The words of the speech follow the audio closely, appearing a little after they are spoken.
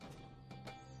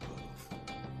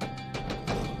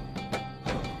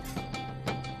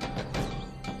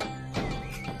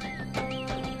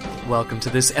welcome to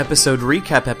this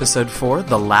recap episode for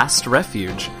The Last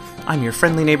Refuge. I'm your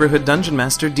friendly neighborhood dungeon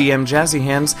master, DM Jazzy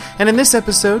Hands, and in this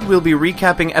episode we'll be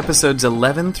recapping episodes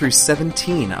 11 through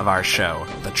 17 of our show,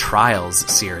 the Trials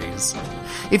series.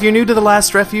 If you're new to The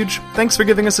Last Refuge, thanks for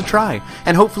giving us a try,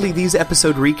 and hopefully these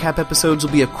recap episodes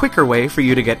will be a quicker way for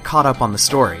you to get caught up on the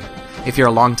story. If you're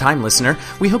a long-time listener,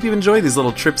 we hope you enjoy these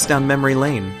little trips down memory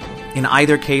lane. In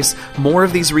either case, more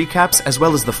of these recaps, as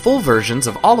well as the full versions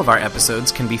of all of our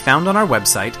episodes, can be found on our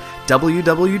website,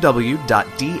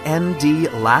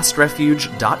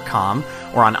 www.dndlastrefuge.com,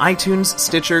 or on iTunes,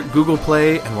 Stitcher, Google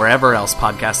Play, and wherever else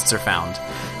podcasts are found.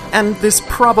 And this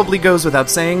probably goes without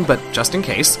saying, but just in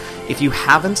case, if you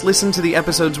haven't listened to the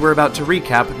episodes we're about to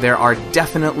recap, there are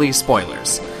definitely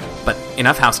spoilers. But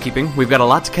enough housekeeping, we've got a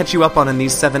lot to catch you up on in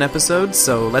these 7 episodes,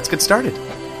 so let's get started.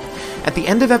 At the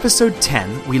end of episode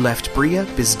 10, we left Bria,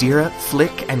 Bizdira,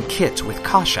 Flick, and Kit with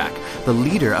Koshak, the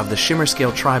leader of the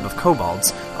Shimmerscale tribe of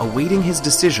kobolds, awaiting his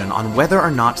decision on whether or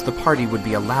not the party would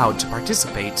be allowed to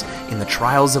participate in the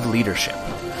Trials of Leadership.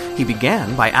 He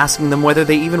began by asking them whether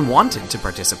they even wanted to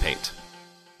participate.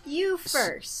 You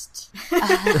first.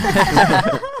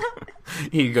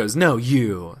 He goes, no,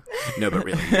 you. No, but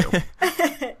really you.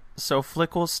 So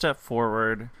Flick will step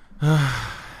forward,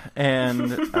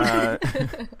 and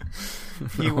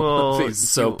he will... He's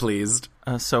so pleased.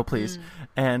 So pleased.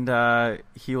 And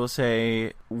he will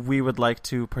say, we would like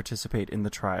to participate in the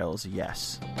trials,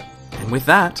 yes. And with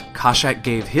that, Koshak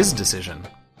gave his decision.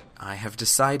 I have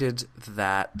decided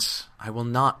that I will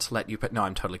not let you... No,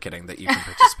 I'm totally kidding, that you can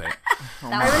participate.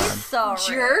 That was so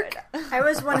jerk. I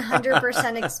was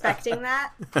 100% expecting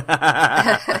that.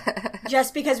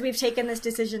 Just because we've taken this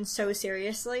decision so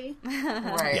seriously.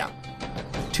 Right. Yeah.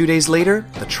 2 days later,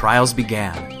 the trials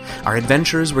began. Our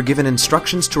adventurers were given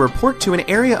instructions to report to an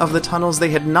area of the tunnels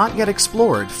they had not yet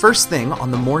explored first thing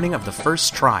on the morning of the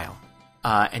first trial.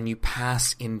 And you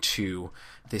pass into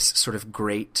this sort of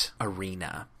great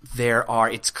arena.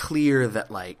 It's clear that,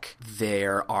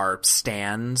 there are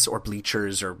stands or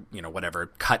bleachers or,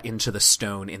 whatever, cut into the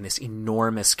stone in this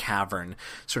enormous cavern,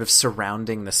 sort of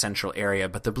surrounding the central area,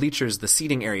 but the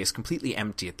seating area is completely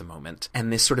empty at the moment.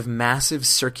 And this sort of massive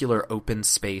circular open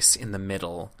space in the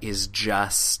middle is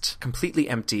just completely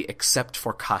empty except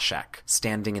for Koshak,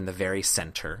 standing in the very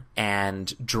center,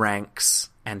 and Dranks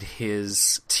and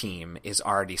his team is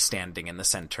already standing in the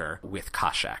center with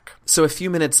Koshak. So a few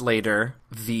minutes later,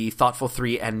 the Thoughtful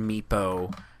Three and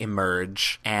Meepo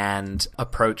emerge and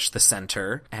approach the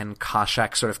center, and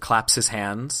Koshak sort of claps his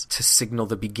hands to signal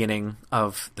the beginning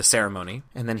of the ceremony.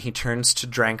 And then he turns to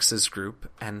Dranks' group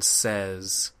and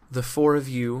says, "The 4 of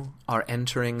you are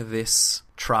entering this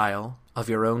trial of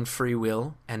your own free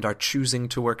will and are choosing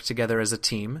to work together as a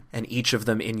team," and each of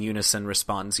them in unison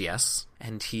responds yes.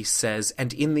 And he says,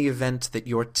 "And in the event that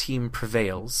your team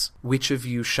prevails, which of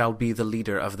you shall be the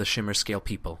leader of the Shimmerscale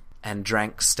people?" And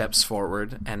Drank steps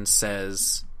forward and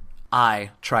says, "I,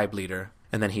 tribe leader."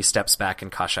 And then he steps back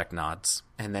and Koshak nods.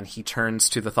 And then he turns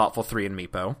to the Thoughtful Three and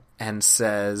Meepo and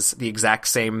says the exact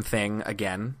same thing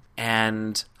again.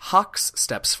 And Hux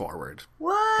steps forward.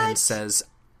 What? And says,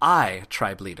 "I,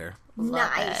 tribe leader."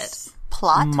 Nice.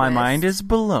 Plot My twist. mind is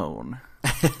blown.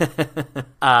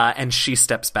 And she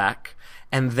steps back.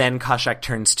 And then Koshak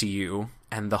turns to you,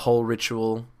 and the whole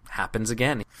ritual happens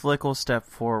again. Flick will step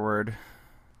forward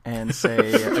and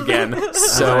say... Again,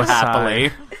 so As I happily.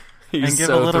 sigh. He's And give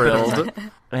so a little thrilled. bit of,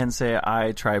 and say,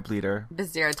 I, tribe leader.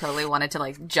 Bizdira totally wanted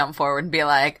to jump forward and be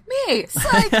like, me,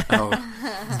 psych! Oh,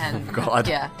 And, God.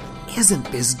 Yeah. Isn't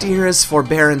Bizdira's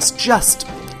forbearance just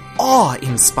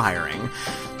awe-inspiring?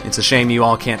 It's a shame you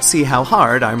all can't see how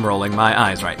hard I'm rolling my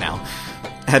eyes right now.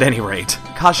 At any rate,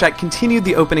 Koshak continued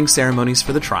the opening ceremonies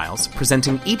for the trials,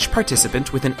 presenting each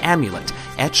participant with an amulet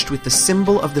etched with the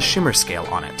symbol of the Shimmerscale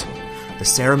on it. The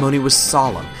ceremony was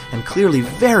solemn and clearly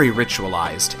very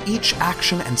ritualized, each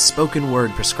action and spoken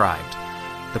word prescribed.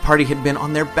 The party had been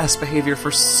on their best behavior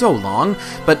for so long,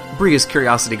 but Bria's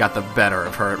curiosity got the better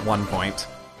of her at one point.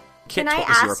 Kit, Can I what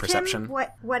was your ask perception? him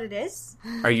what it is?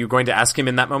 Are you going to ask him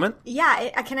in that moment?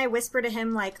 Yeah, can I whisper to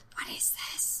him, what is this?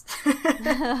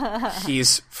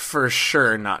 He's for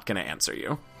sure not going to answer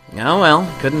you. Oh well,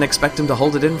 couldn't expect him to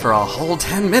hold it in for a whole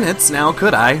 10 minutes now,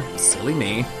 could I? Silly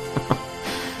me.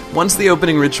 Once the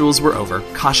opening rituals were over,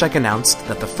 Koshak announced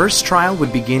that the first trial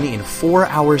would begin in 4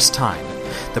 hours' time.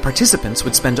 The participants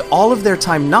would spend all of their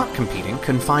time not competing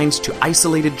confined to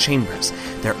isolated chambers,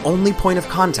 their only point of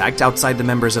contact outside the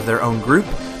members of their own group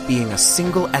being a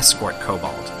single escort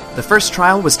kobold. The first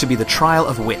trial was to be the Trial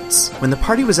of Wits. When the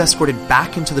party was escorted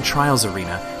back into the trials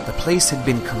arena, the place had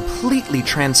been completely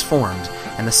transformed,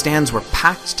 and the stands were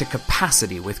packed to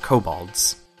capacity with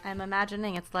kobolds. I'm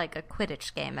imagining it's like a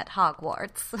Quidditch game at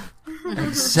Hogwarts.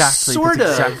 Exactly. Sort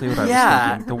That's of. exactly what I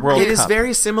was thinking. The World It Cup. is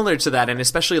very similar to that, and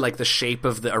especially like the shape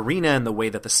of the arena and the way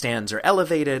that the stands are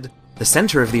elevated. The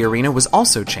center of the arena was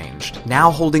also changed, now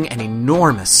holding an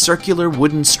enormous circular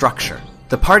wooden structure.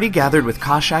 The party gathered with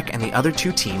Koshak and the other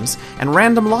two teams, and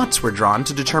random lots were drawn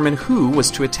to determine who was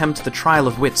to attempt the trial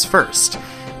of wits first.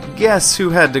 Guess who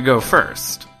had to go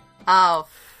first? Oh,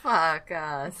 fuck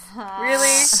us. Really?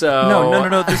 So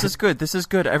No. This is good. This is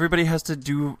good. Everybody has to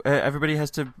do. Everybody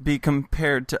has to be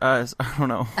compared to us. I don't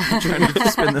know. I'm trying to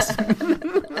spin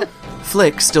this.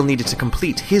 Flick still needed to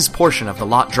complete his portion of the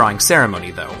lot drawing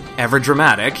ceremony, though. Ever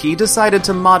dramatic, he decided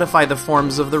to modify the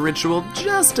forms of the ritual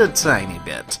just a tiny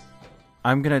bit.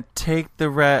 I'm gonna take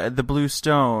the blue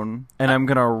stone and I'm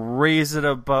gonna raise it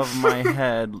above my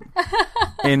head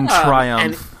in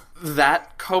triumph. And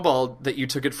that kobold that you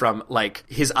took it from, like,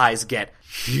 his eyes get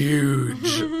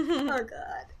huge. Oh,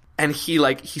 God. And he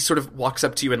sort of walks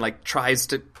up to you and, like, tries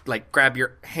to, like, grab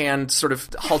your hand, sort of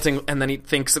halting, and then he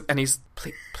thinks, and he's,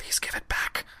 please give it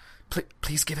back.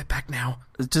 Please give it back now.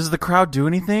 Does the crowd do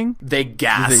anything? They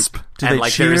gasp. Do and, they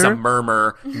like, cheer? there's a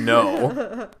murmur,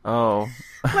 no. Oh.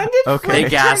 When did Okay. Flick They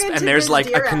gasp, turn and into there's, like,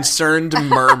 a Bizdira? concerned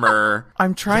murmur.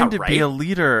 I'm trying Yeah, to be a right?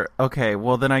 leader. Okay,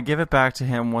 well then I give it back to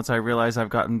him once I realize I've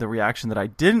gotten the reaction that I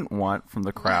didn't want from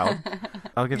the crowd.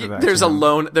 I'll give it back There's to a him.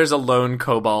 lone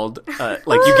kobold,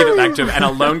 like, you give it back to him, and a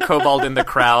lone kobold in the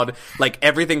crowd, like,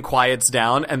 everything quiets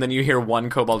down, and then you hear one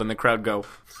kobold in the crowd go,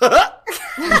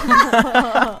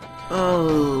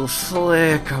 oh,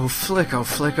 Flick, oh, Flick, oh,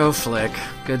 Flick, oh, Flick.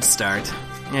 Good start.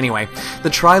 Anyway, the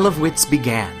trial of wits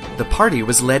began. The party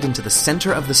was led into the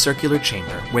center of the circular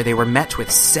chamber, where they were met with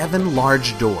 7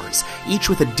 large doors, each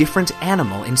with a different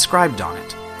animal inscribed on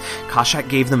it. Koshak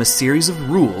gave them a series of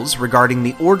rules regarding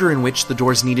the order in which the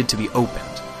doors needed to be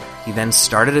opened. He then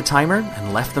started a timer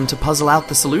and left them to puzzle out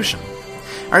the solution.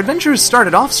 Our adventurers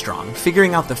started off strong,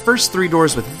 figuring out the first 3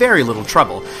 doors with very little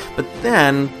trouble, but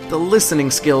then the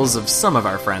listening skills of some of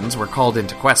our friends were called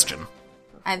into question.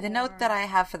 The note that I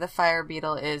have for the fire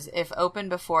beetle is, if open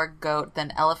before goat,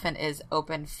 then elephant is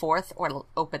open fourth or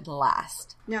open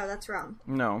last. No, that's wrong.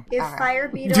 No. If fire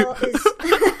beetle is...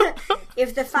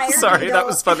 if the fire Sorry, beetle... that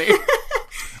was funny.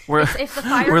 We're If the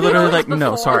fire we're literally beetle like, is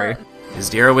no, before- sorry.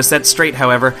 Bizdira was set straight,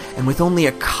 however, and with only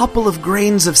a couple of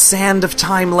grains of sand of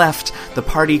time left, the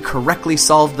party correctly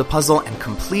solved the puzzle and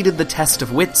completed the test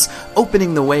of wits,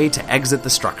 opening the way to exit the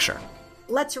structure.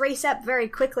 Let's race up very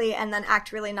quickly and then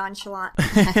act really nonchalant.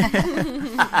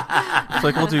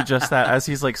 Flick will do just that as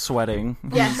he's like sweating.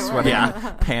 Yes. Sweating,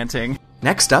 Yeah. panting.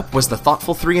 Next up was the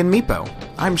Thoughtful Three and Meepo.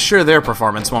 I'm sure their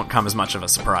performance won't come as much of a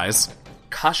surprise.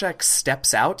 Koshak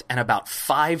steps out, and about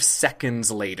 5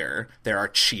 seconds later, there are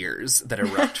cheers that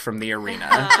erupt from the arena.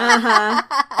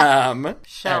 And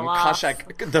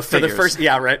Koshak,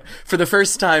 for the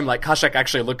first time, like, Koshak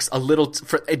actually looks a little,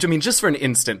 just for an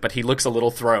instant, but he looks a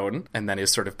little thrown, and then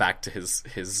is sort of back to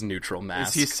his neutral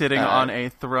mask. Is he sitting on a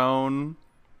throne?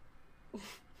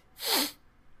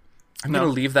 I'm going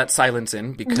to leave that silence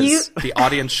in because the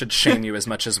audience should shame you as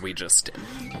much as we just did.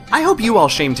 I hope you all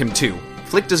shamed him too.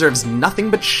 Flick deserves nothing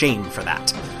but shame for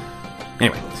that.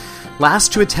 Anyway,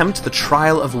 last to attempt the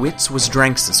trial of wits was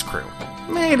Dranx's crew.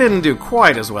 They didn't do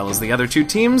quite as well as the other 2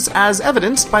 teams, as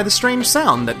evidenced by the strange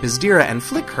sound that Bizdira and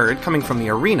Flick heard coming from the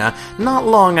arena not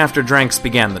long after Dranx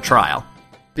began the trial.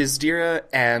 Bizdira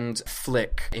and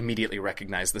Flick immediately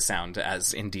recognized the sound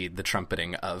as indeed the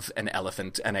trumpeting of an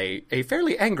elephant, and a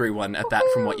fairly angry one at that,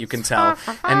 from what you can tell.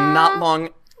 And not long...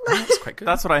 That's quite good.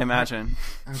 That's what I imagine.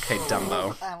 Okay,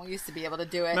 Dumbo. We used to be able to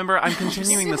do it. Remember, I'm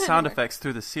continuing the sound effects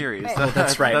through the series.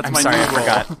 That's right. That's I'm my sorry, new I role.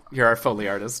 forgot. You're our Foley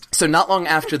artist. So not long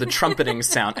after the trumpeting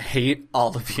sound... I hate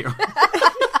all of you.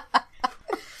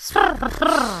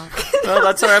 Well,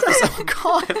 that's our episode.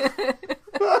 God.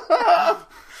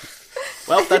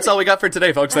 Well, that's all we got for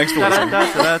today, folks. Thanks for listening.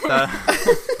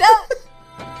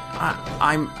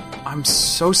 I'm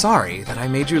so sorry that I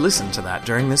made you listen to that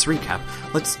during this recap.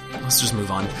 Let's just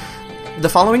move on. The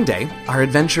following day, our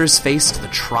adventurers faced the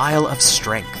Trial of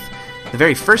Strength. The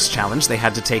very first challenge they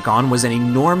had to take on was an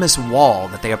enormous wall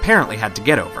that they apparently had to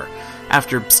get over.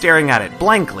 After staring at it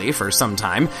blankly for some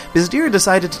time, Bizdira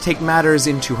decided to take matters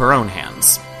into her own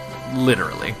hands.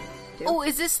 Literally. Oh,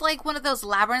 is this like one of those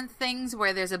labyrinth things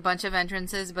where there's a bunch of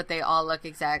entrances, but they all look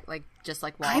just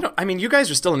like wall? I mean, you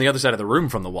guys are still on the other side of the room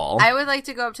from the wall. I would like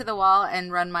to go up to the wall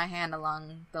and run my hand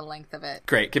along the length of it.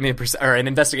 Great. Give me an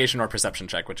investigation or perception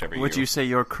check, whichever Would you say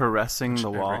you're caressing the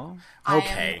wall?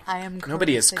 Okay. I am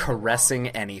Nobody is caressing the caressing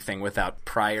anything without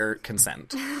prior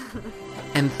consent.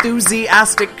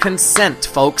 Enthusiastic consent,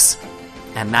 folks.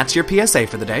 And that's your PSA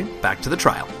for the day. Back to the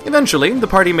trial. Eventually, the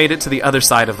party made it to the other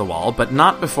side of the wall, but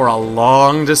not before a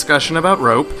long discussion about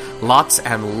rope, lots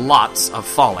and lots of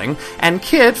falling, and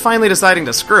Kit finally deciding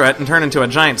to screw it and turn into a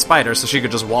giant spider so she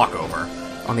could just walk over.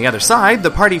 On the other side,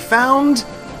 the party found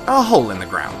a hole in the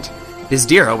ground.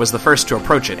 Bizdira was the first to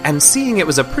approach it, and seeing it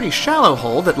was a pretty shallow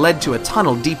hole that led to a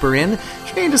tunnel deeper in,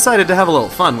 she decided to have a little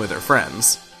fun with her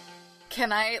friends.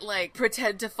 Can I,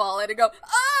 pretend to fall in and go,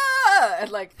 ah!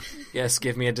 And, Yes,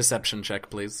 give me a deception check,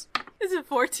 please. Is it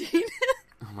 14?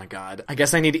 Oh my god. I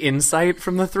guess I need insight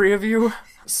from the three of you.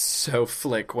 So,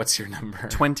 Flick, what's your number?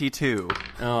 22.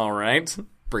 Alright.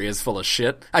 Bria's full of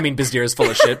shit. I mean, Bizdira's full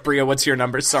of shit. Bria, what's your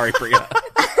number? Sorry, Bria.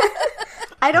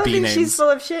 I don't think names. she's full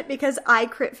of shit because I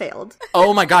crit failed.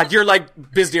 Oh my god, you're like,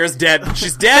 Bizdira's dead.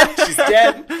 She's dead. She's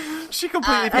dead. She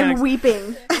completely I'm panicked.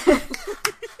 weeping.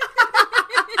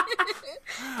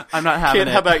 I'm not having Kit,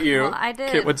 it. how about you? Well, I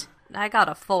did. Kit, I got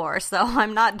a 4, so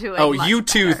I'm not doing Oh, much you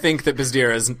two better. think that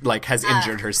Bizdira is, has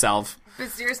injured herself.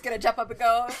 Bizdira's gonna jump up and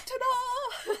go,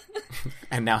 ta-da!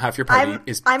 And now half your party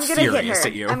is I'm gonna hit furious her.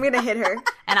 at you. I'm gonna hit her.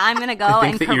 And I'm gonna go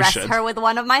think and that you caress should. her with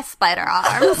one of my spider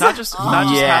arms. Not just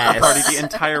half Yes. the party, the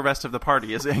entire rest of the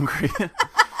party is angry.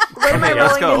 What am I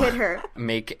let's rolling go. to hit her?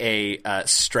 Make a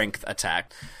strength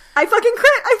attack. I fucking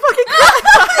crit!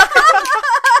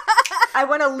 I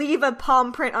want to leave a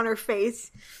palm print on her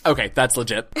face. Okay, that's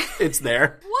legit. It's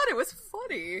there. What? It was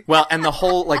funny. Well, and the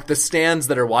whole, the stands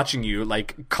that are watching you,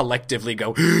 collectively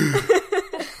go...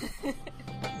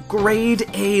 Grade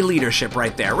A leadership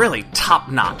right there. Really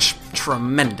top-notch.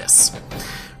 Tremendous.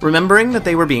 Remembering that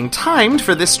they were being timed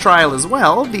for this trial as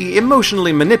well, the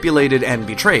emotionally manipulated and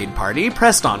betrayed party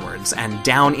pressed onwards and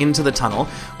down into the tunnel,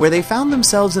 where they found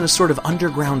themselves in a sort of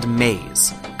underground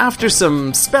maze. After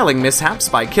some spelling mishaps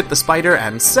by Kit the Spider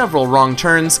and several wrong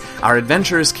turns, our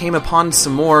adventurers came upon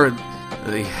some more...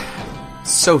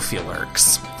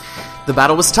 Sophilurks. The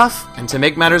battle was tough, and to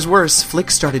make matters worse,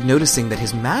 Flick started noticing that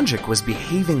his magic was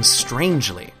behaving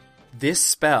strangely. This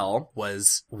spell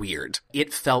was weird.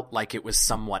 It felt like it was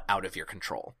somewhat out of your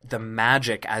control. The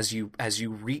magic, as you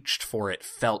reached for it,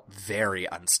 felt very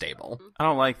unstable. I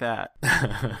don't like that.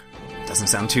 Doesn't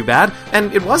sound too bad,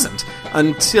 and it wasn't,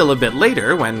 until a bit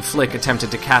later when Flick attempted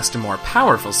to cast a more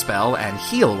powerful spell and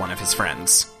heal one of his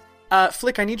friends.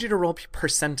 Flick, I need you to roll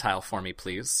percentile for me,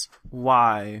 please.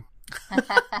 Why?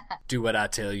 Do what I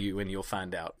tell you and you'll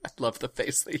find out. I love the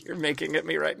face that you're making at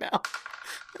me right now.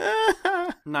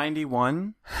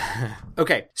 91.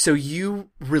 Okay, so you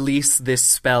release this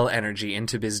spell energy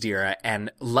into Bizdira,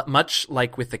 and much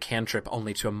like with the cantrip,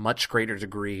 only to a much greater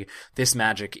degree, this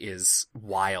magic is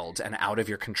wild and out of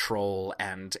your control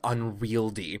and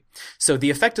unwieldy. So the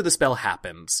effect of the spell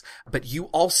happens, but you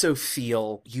also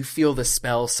feel the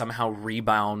spell somehow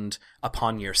rebound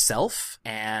upon yourself,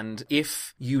 and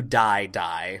if you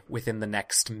die within the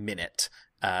next minute,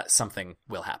 something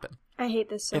will happen. I hate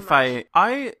this so If much.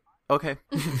 Okay.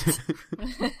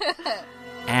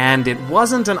 And it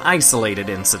wasn't an isolated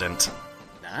incident.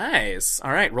 Nice.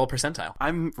 All right, roll percentile.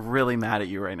 I'm really mad at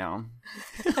you right now.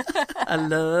 I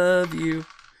love you.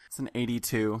 It's an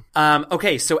 82.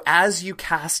 Okay, so as you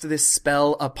cast this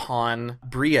spell upon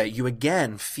Bria, you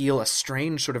again feel a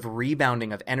strange sort of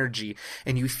rebounding of energy,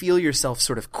 and you feel yourself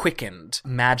sort of quickened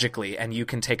magically, and you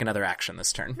can take another action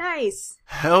this turn. Nice.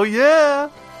 Hell yeah!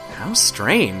 How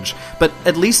strange. But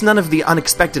at least none of the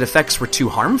unexpected effects were too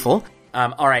harmful.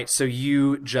 Alright, so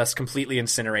you just completely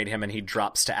incinerate him, and he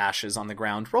drops to ashes on the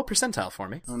ground. Roll percentile for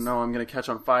me. Oh no, I'm gonna catch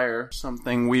on fire.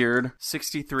 Something weird.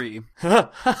 63.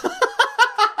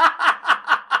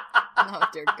 Oh,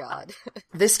 dear God.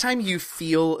 This time you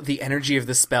feel the energy of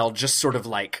the spell just sort of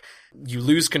you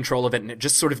lose control of it and it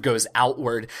just sort of goes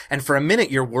outward. And for a minute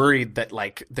you're worried that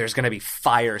there's going to be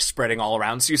fire spreading all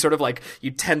around. So you sort of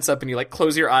you tense up and you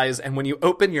close your eyes. And when you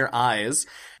open your eyes,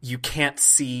 you can't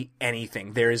see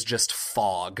anything. There is just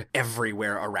fog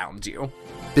everywhere around you.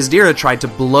 Bizdira tried to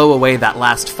blow away that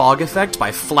last fog effect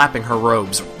by flapping her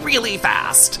robes really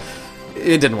fast.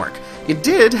 It didn't work. It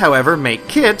did, however, make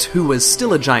Kit, who was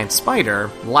still a giant spider,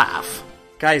 laugh.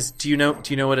 Guys, do you know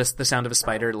what the sound of a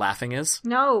spider laughing is?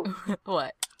 No.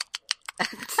 What?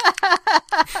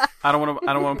 I don't want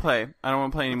to play. I don't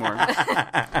want to play anymore.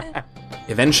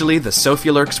 Eventually, the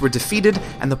Sophilurks were defeated,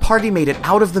 and the party made it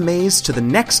out of the maze to the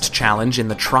next challenge in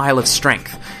the Trial of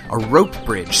Strength, a rope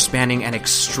bridge spanning an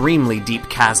extremely deep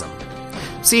chasm.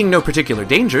 Seeing no particular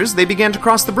dangers, they began to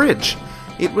cross the bridge.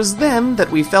 It was then that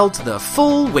we felt the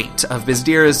full weight of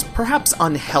Bizdira's perhaps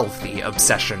unhealthy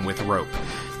obsession with rope.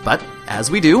 But, as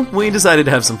we do, we decided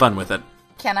to have some fun with it.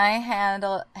 Can I hand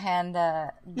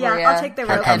Yeah, I'll take the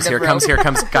rope. Here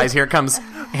comes. Guys, here it comes.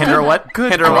 Hand her what?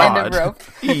 Good Hand her God. what? End of rope.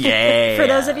 Yeah. For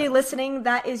those of you listening,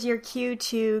 that is your cue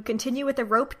to continue with the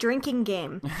rope drinking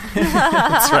game.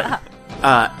 That's right.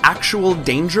 Actual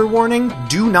danger warning,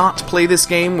 do not play this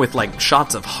game with,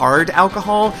 shots of hard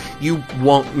alcohol. You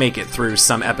won't make it through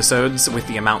some episodes with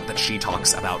the amount that she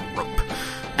talks about rope.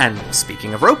 And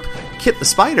speaking of rope, Kit the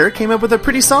Spider came up with a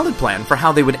pretty solid plan for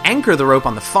how they would anchor the rope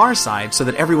on the far side so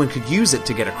that everyone could use it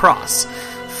to get across.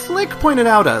 Flick pointed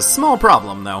out a small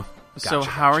problem, though. So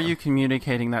how are you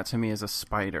communicating that to me as a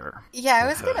spider? Yeah, I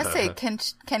was gonna say, can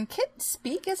Kit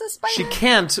speak as a spider? She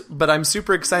can't, but I'm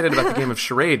super excited about the game of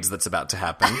charades that's about to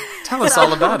happen. Tell us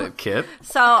all about it, Kit.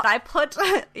 So I put,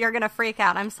 you're going to freak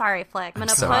out. I'm sorry, Flick. I'm going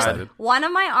to so put excited. one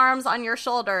of my arms on your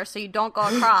shoulder so you don't go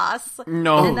across.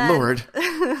 No, Lord.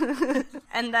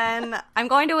 And then I'm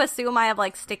going to assume I have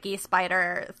sticky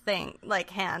spider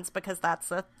hands, because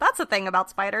that's a thing about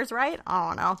spiders, right? I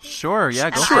don't know. Sure, yeah,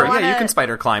 go Sure, for it. yeah, you can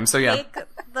spider climb, so yeah.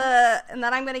 And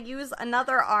then I'm going to use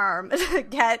another arm to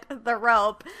get the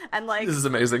rope and This is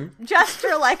amazing.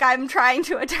 gesture like I'm trying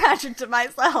to attach it to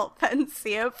myself and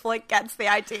see if Flick gets the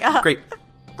idea. Great.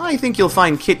 I think you'll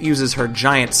find Kit uses her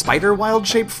giant spider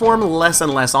wild-shaped form less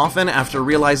and less often after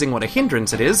realizing what a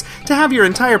hindrance it is to have your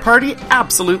entire party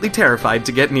absolutely terrified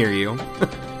to get near you.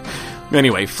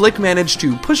 Anyway, Flick managed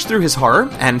to push through his horror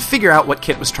and figure out what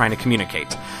Kit was trying to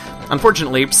communicate.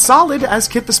 Unfortunately, solid as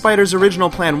Kit the Spider's original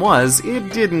plan was,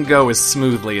 it didn't go as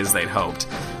smoothly as they'd hoped.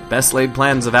 Best laid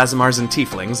plans of Aasimars and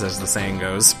Tieflings, as the saying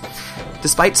goes.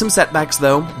 Despite some setbacks,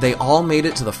 though, they all made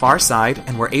it to the far side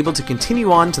and were able to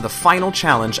continue on to the final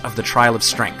challenge of the Trial of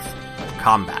Strength,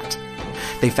 combat.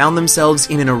 They found themselves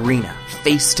in an arena,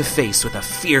 face to face with a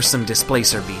fearsome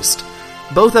displacer beast.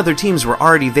 Both other teams were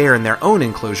already there in their own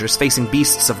enclosures facing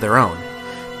beasts of their own.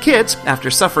 Kit,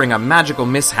 after suffering a magical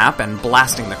mishap and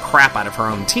blasting the crap out of her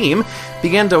own team,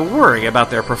 began to worry about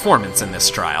their performance in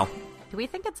this trial. Do we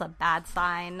think it's a bad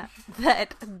sign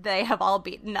that they have all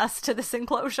beaten us to this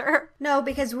enclosure? No,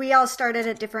 because we all started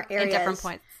at different areas. At different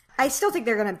points. I still think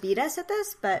they're going to beat us at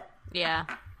this, but Yeah.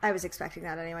 I was expecting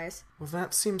that anyways. Well,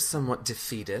 that seems somewhat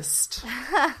defeatist.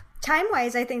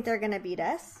 Time-wise, I think they're going to beat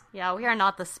us. Yeah, we are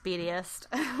not the speediest.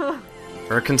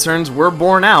 Her concerns were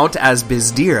borne out as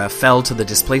Bizdira fell to the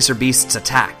Displacer Beast's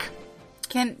attack.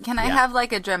 Can I have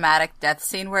a dramatic death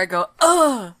scene where I go,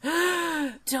 oh,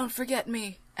 don't forget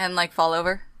me, and fall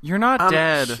over? You're not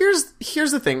dead.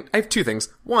 Here's the thing. I have two things.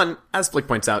 One, as Flick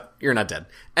points out, you're not dead.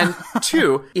 And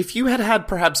two, if you had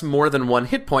perhaps more than one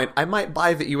hit point, I might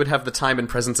buy that you would have the time and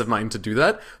presence of mind to do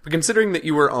that. But considering that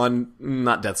you were on,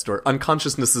 not death's door,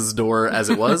 unconsciousness's door as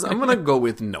it was, I'm gonna go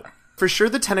with no. For sure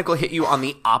the tentacle hit you on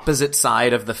the opposite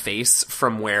side of the face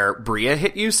from where Bria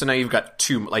hit you, so now you've got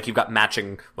two, you've got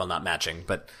matching, well not matching,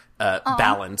 but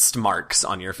balanced marks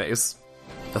on your face.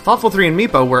 The Thoughtful Three and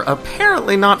Meepo were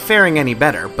apparently not faring any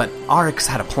better, but Arix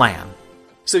had a plan.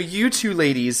 So you two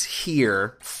ladies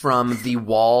hear from the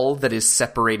wall that is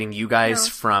separating you guys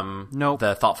from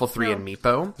the Thoughtful Three and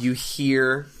Meepo, you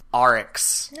hear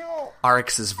Arix's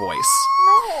voice.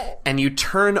 And you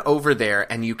turn over there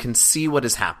and you can see what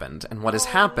has happened. And what has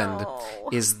happened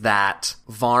is that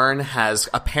Varn has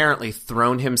apparently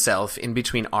thrown himself in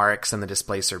between Arix and the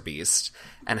Displacer Beast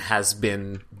and has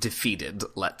been defeated,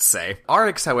 let's say.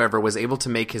 Arix, however, was able to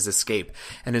make his escape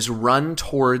and has run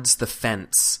towards the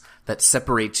fence that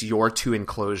separates your two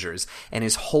enclosures and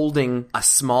is holding a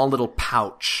small little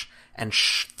pouch and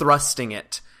thrusting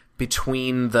it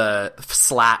between the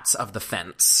slats of the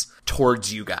fence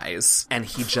towards you guys. And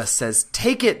he just says,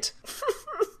 take it!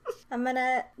 I'm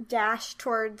gonna dash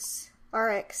towards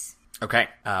Arix. Okay,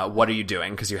 what are you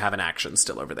doing? Because you have an action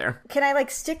still over there. Can I,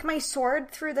 stick my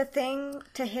sword through the thing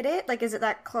to hit it? Is it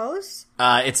that close?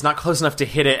 It's not close enough to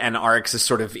hit it, and Arix is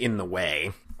sort of in the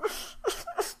way.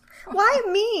 Why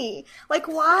me?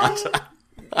 Why?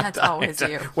 That's always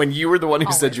you. When you were the one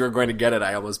who said you were going to get it,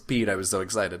 I almost peed. I was so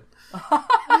excited.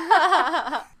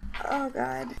 Oh,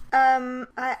 God.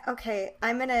 Okay,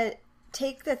 I'm gonna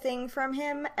take the thing from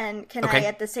him, and can I,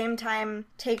 at the same time,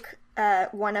 take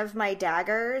one of my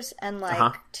daggers and,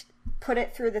 put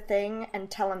it through the thing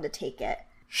and tell him to take it?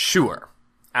 Sure.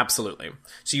 Absolutely.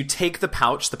 So you take the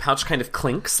pouch kind of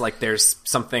clinks, like there's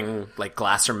something like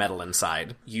glass or metal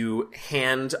inside. You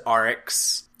hand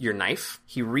Arix your knife.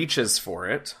 He reaches for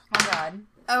it. Oh, God.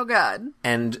 Oh, God.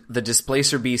 And the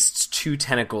Displacer Beast's two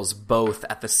tentacles both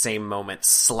at the same moment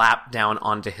slap down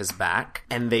onto his back,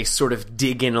 and they sort of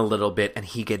dig in a little bit, and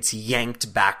he gets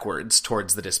yanked backwards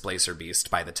towards the Displacer Beast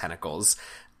by the tentacles,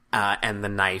 and the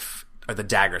knife, or the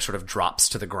dagger, sort of drops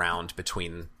to the ground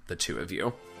between the two of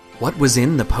you. What was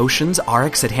in the potions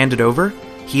Arix had handed over?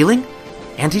 Healing?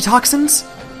 Antitoxins?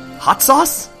 Hot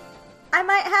sauce? I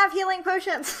might have healing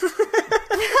potions.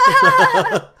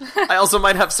 I also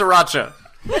might have sriracha.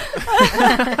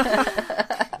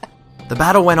 The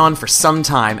battle went on for some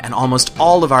time, and almost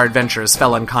all of our adventurers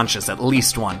fell unconscious at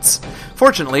least once.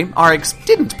 Fortunately, Arix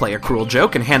didn't play a cruel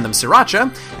joke and hand them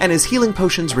sriracha, and his healing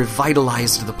potions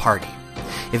revitalized the party.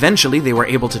 Eventually, they were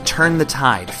able to turn the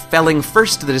tide, felling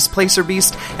first the Displacer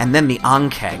Beast and then the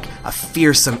Ankeg, a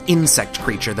fearsome insect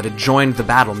creature that had joined the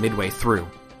battle midway through.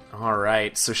 All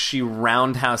right, so she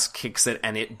roundhouse kicks it,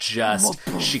 and it just,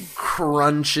 she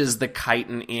crunches the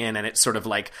chitin in, and it's sort of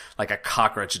like a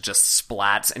cockroach. It just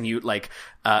splats, and you,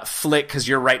 flick, because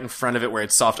you're right in front of it where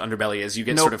its soft underbelly is. You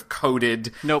get sort of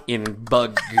coated in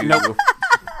bug goo.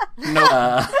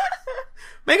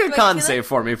 Make a con save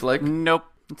for me, Flick. Nope.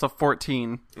 It's a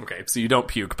 14. Okay, so you don't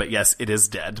puke, but yes, it is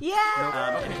dead.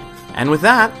 Yeah! And with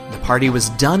that, the party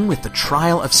was done with the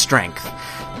trial of strength.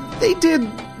 They did,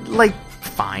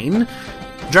 fine.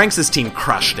 Dranks' team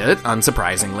crushed it,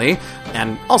 unsurprisingly.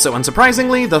 And also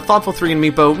unsurprisingly, the Thoughtful 3 and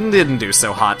Meepo didn't do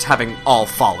so hot, having all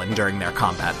fallen during their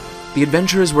combat. The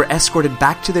adventurers were escorted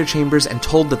back to their chambers and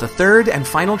told that the third and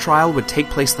final trial would take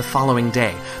place the following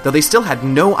day, though they still had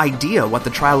no idea what the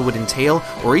trial would entail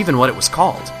or even what it was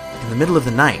called. In the middle of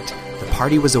the night, the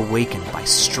party was awakened by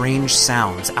strange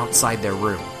sounds outside their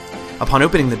room. Upon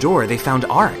opening the door, they found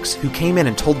Arix, who came in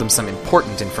and told them some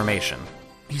important information.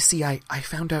 You see, I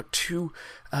found out two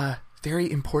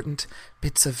very important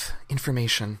bits of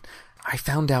information. I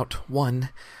found out, one,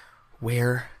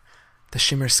 where the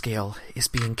Shimmer Scale is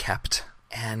being kept,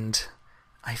 and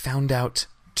I found out,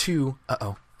 two...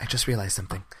 I just realized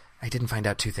something. I didn't find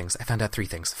out two things. I found out three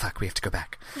things. Fuck, we have to go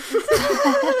back.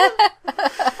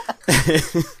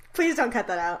 Please don't cut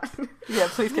that out. Yeah,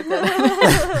 please cut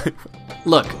that out.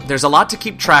 Look, there's a lot to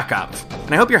keep track of.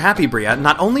 And I hope you're happy, Bria.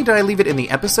 Not only did I leave it in the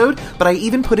episode, but I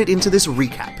even put it into this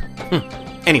recap.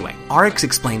 Anyway, Arix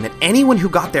explained that anyone who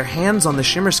got their hands on the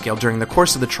Shimmer Scale during the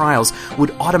course of the trials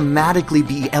would automatically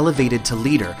be elevated to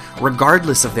leader,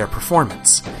 regardless of their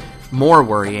performance. More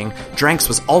worrying, Dranks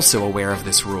was also aware of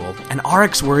this rule, and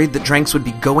Arix worried that Dranks would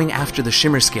be going after the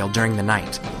Shimmer Scale during the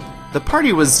night. The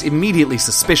party was immediately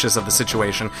suspicious of the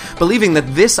situation, believing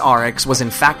that this Arix was in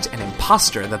fact an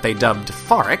imposter that they dubbed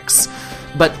Farix,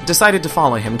 but decided to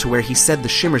follow him to where he said the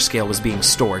Shimmer Scale was being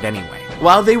stored anyway.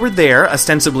 While they were there,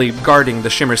 ostensibly guarding the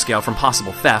Shimmer Scale from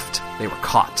possible theft, they were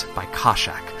caught by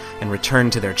Koshak and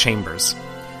returned to their chambers.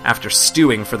 After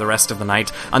stewing for the rest of the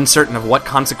night, uncertain of what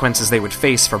consequences they would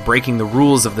face for breaking the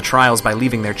rules of the trials by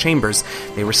leaving their chambers,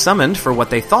 they were summoned for what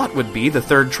they thought would be the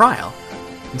third trial.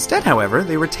 Instead, however,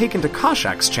 they were taken to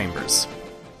Koshak's chambers.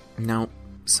 Now,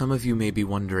 some of you may be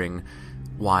wondering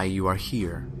why you are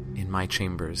here in my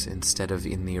chambers instead of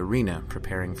in the arena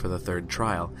preparing for the third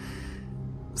trial.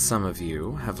 Some of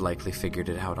you have likely figured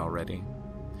it out already.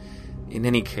 In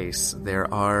any case,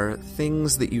 there are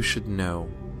things that you should know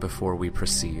before we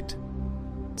proceed.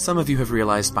 Some of you have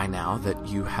realized by now that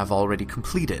you have already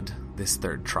completed this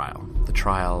third trial, the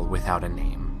trial without a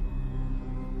name.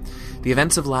 The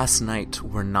events of last night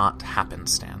were not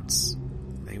happenstance.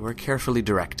 They were carefully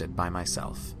directed by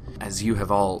myself. As you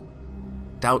have all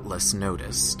doubtless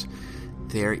noticed,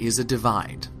 there is a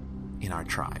divide in our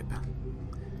tribe.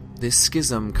 This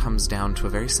schism comes down to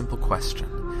a very simple question,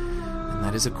 and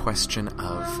that is a question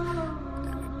of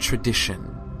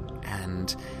tradition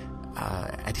and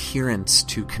adherence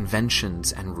to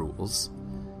conventions and rules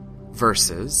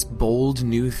versus bold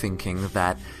new thinking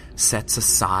that sets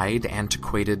aside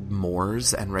antiquated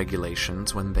mores and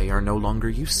regulations when they are no longer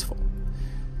useful.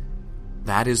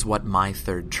 That is what my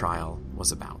third trial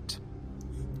was about.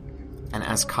 And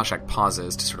as Koshak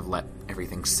pauses to sort of let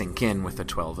everything sink in with the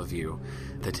 12 of you,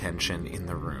 the tension in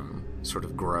the room sort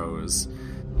of grows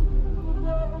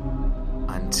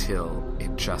until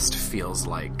it just feels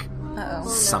like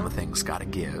something's gotta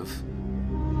give.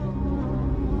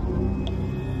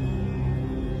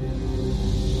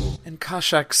 And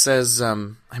Koshak says,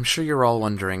 I'm sure you're all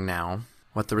wondering now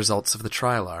what the results of the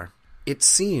trial are. It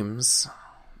seems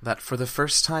that for the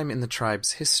first time in the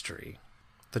tribe's history,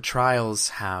 the trials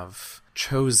have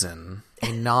chosen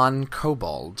a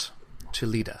non-kobold to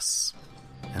lead us.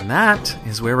 And that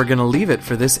is where we're going to leave it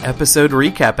for this episode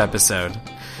recap episode.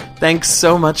 Thanks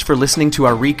so much for listening to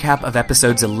our recap of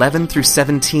episodes 11 through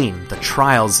 17, the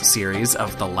Trials series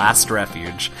of The Last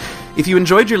Refuge. If you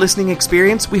enjoyed your listening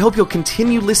experience, we hope you'll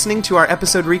continue listening to our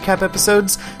episode recap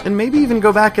episodes, and maybe even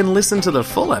go back and listen to the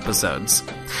full episodes.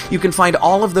 You can find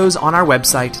all of those on our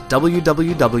website,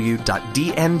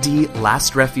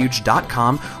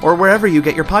 www.dndlastrefuge.com, or wherever you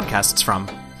get your podcasts from.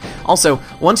 Also,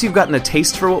 once you've gotten a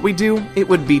taste for what we do, it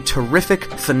would be terrific,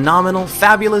 phenomenal,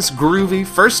 fabulous, groovy,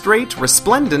 first-rate,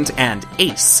 resplendent, and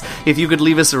ace if you could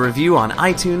leave us a review on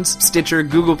iTunes, Stitcher,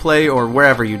 Google Play, or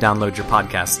wherever you download your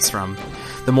podcasts from.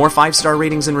 The more 5-star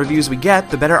ratings and reviews we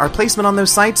get, the better our placement on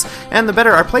those sites, and the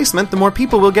better our placement, the more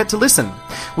people will get to listen.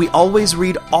 We always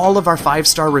read all of our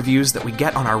 5-star reviews that we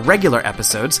get on our regular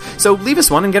episodes, so leave us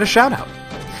one and get a shout-out.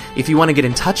 If you want to get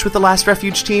in touch with the Last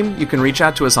Refuge team, you can reach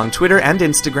out to us on Twitter and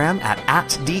Instagram at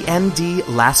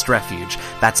 @DNDLastRefuge.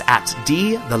 That's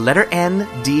 @D,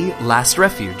 Last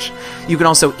Refuge. You can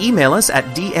also email us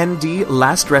at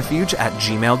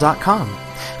dndlastrefuge@gmail.com.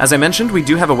 As I mentioned, we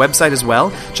do have a website as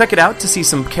well. Check it out to see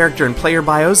some character and player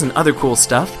bios and other cool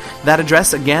stuff. That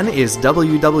address again is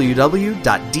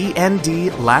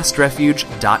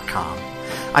www.dndlastrefuge.com.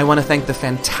 I want to thank the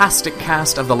fantastic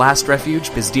cast of The Last Refuge,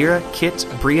 Bizdira, Kit,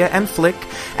 Bria, and Flick,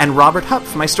 and Robert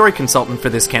Hupf, my story consultant for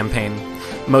this campaign.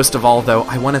 Most of all, though,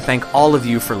 I want to thank all of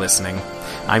you for listening.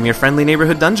 I'm your friendly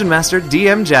neighborhood dungeon master,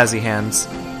 DM Jazzy Hands.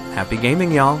 Happy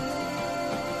gaming, y'all.